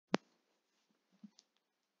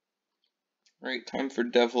Right, time for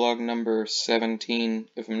devlog number 17,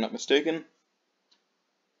 if I'm not mistaken.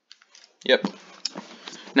 Yep.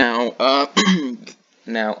 Now,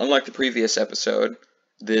 now, unlike the previous episode,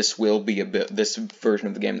 this version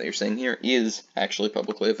of the game that you're seeing here is actually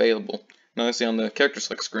publicly available. Now, I see on the character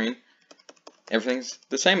select screen, everything's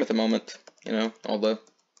the same at the moment. You know, all the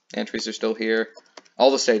entries are still here.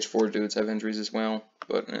 All the stage 4 dudes have entries as well,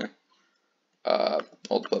 but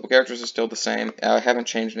all the playable characters are still the same. I haven't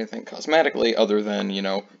changed anything cosmetically other than, you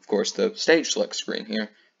know, of course, the stage select screen here.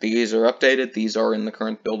 These are updated. These are in the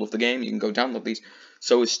current build of the game. You can go download these.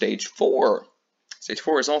 So is stage 4. Stage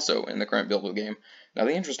 4 is also in the current build of the game. Now,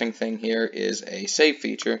 the interesting thing here is a save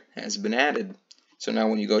feature has been added. So now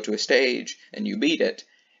when you go to a stage and you beat it,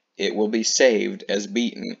 it will be saved as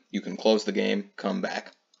beaten. You can close the game, come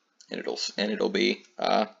back, and it'll be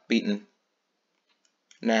beaten.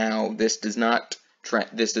 Now, this does not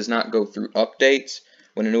go through updates.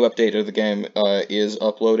 When a new update of the game is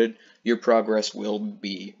uploaded, your progress will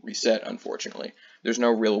be reset, unfortunately. There's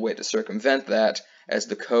no real way to circumvent that, as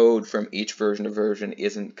the code from each version to version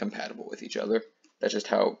isn't compatible with each other. That's just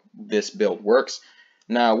how this build works.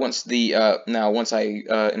 Now, once I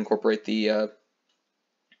incorporate the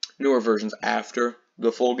newer versions after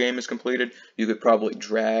the full game is completed, you could probably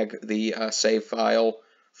drag the save file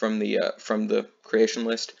from the creation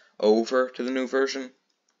list over to the new version.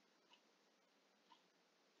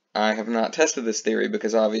 I have not tested this theory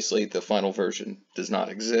because obviously the final version does not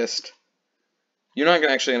exist. You're not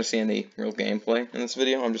actually going to see any real gameplay in this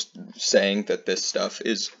video. I'm just saying that this stuff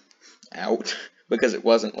is out because it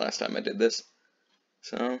wasn't last time I did this.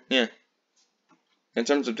 So, yeah. In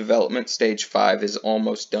terms of development, stage 5 is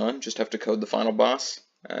almost done. Just have to code the final boss,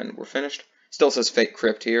 and we're finished. Still says fake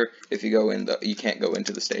crypt here. If you go in, you can't go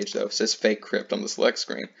into the stage though. It says fake crypt on the select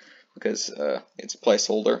screen because it's a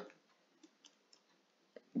placeholder.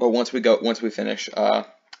 But once we finish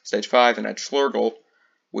stage 5 and add Schlurgle,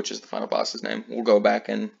 which is the final boss's name, we'll go back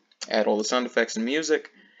and add all the sound effects and music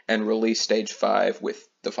and release stage 5 with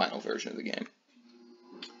the final version of the game.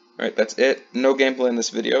 Alright, that's it. No gameplay in this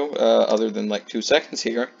video, other than like 2 seconds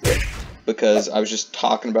here, because I was just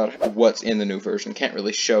talking about what's in the new version. Can't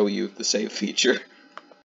really show you the save feature.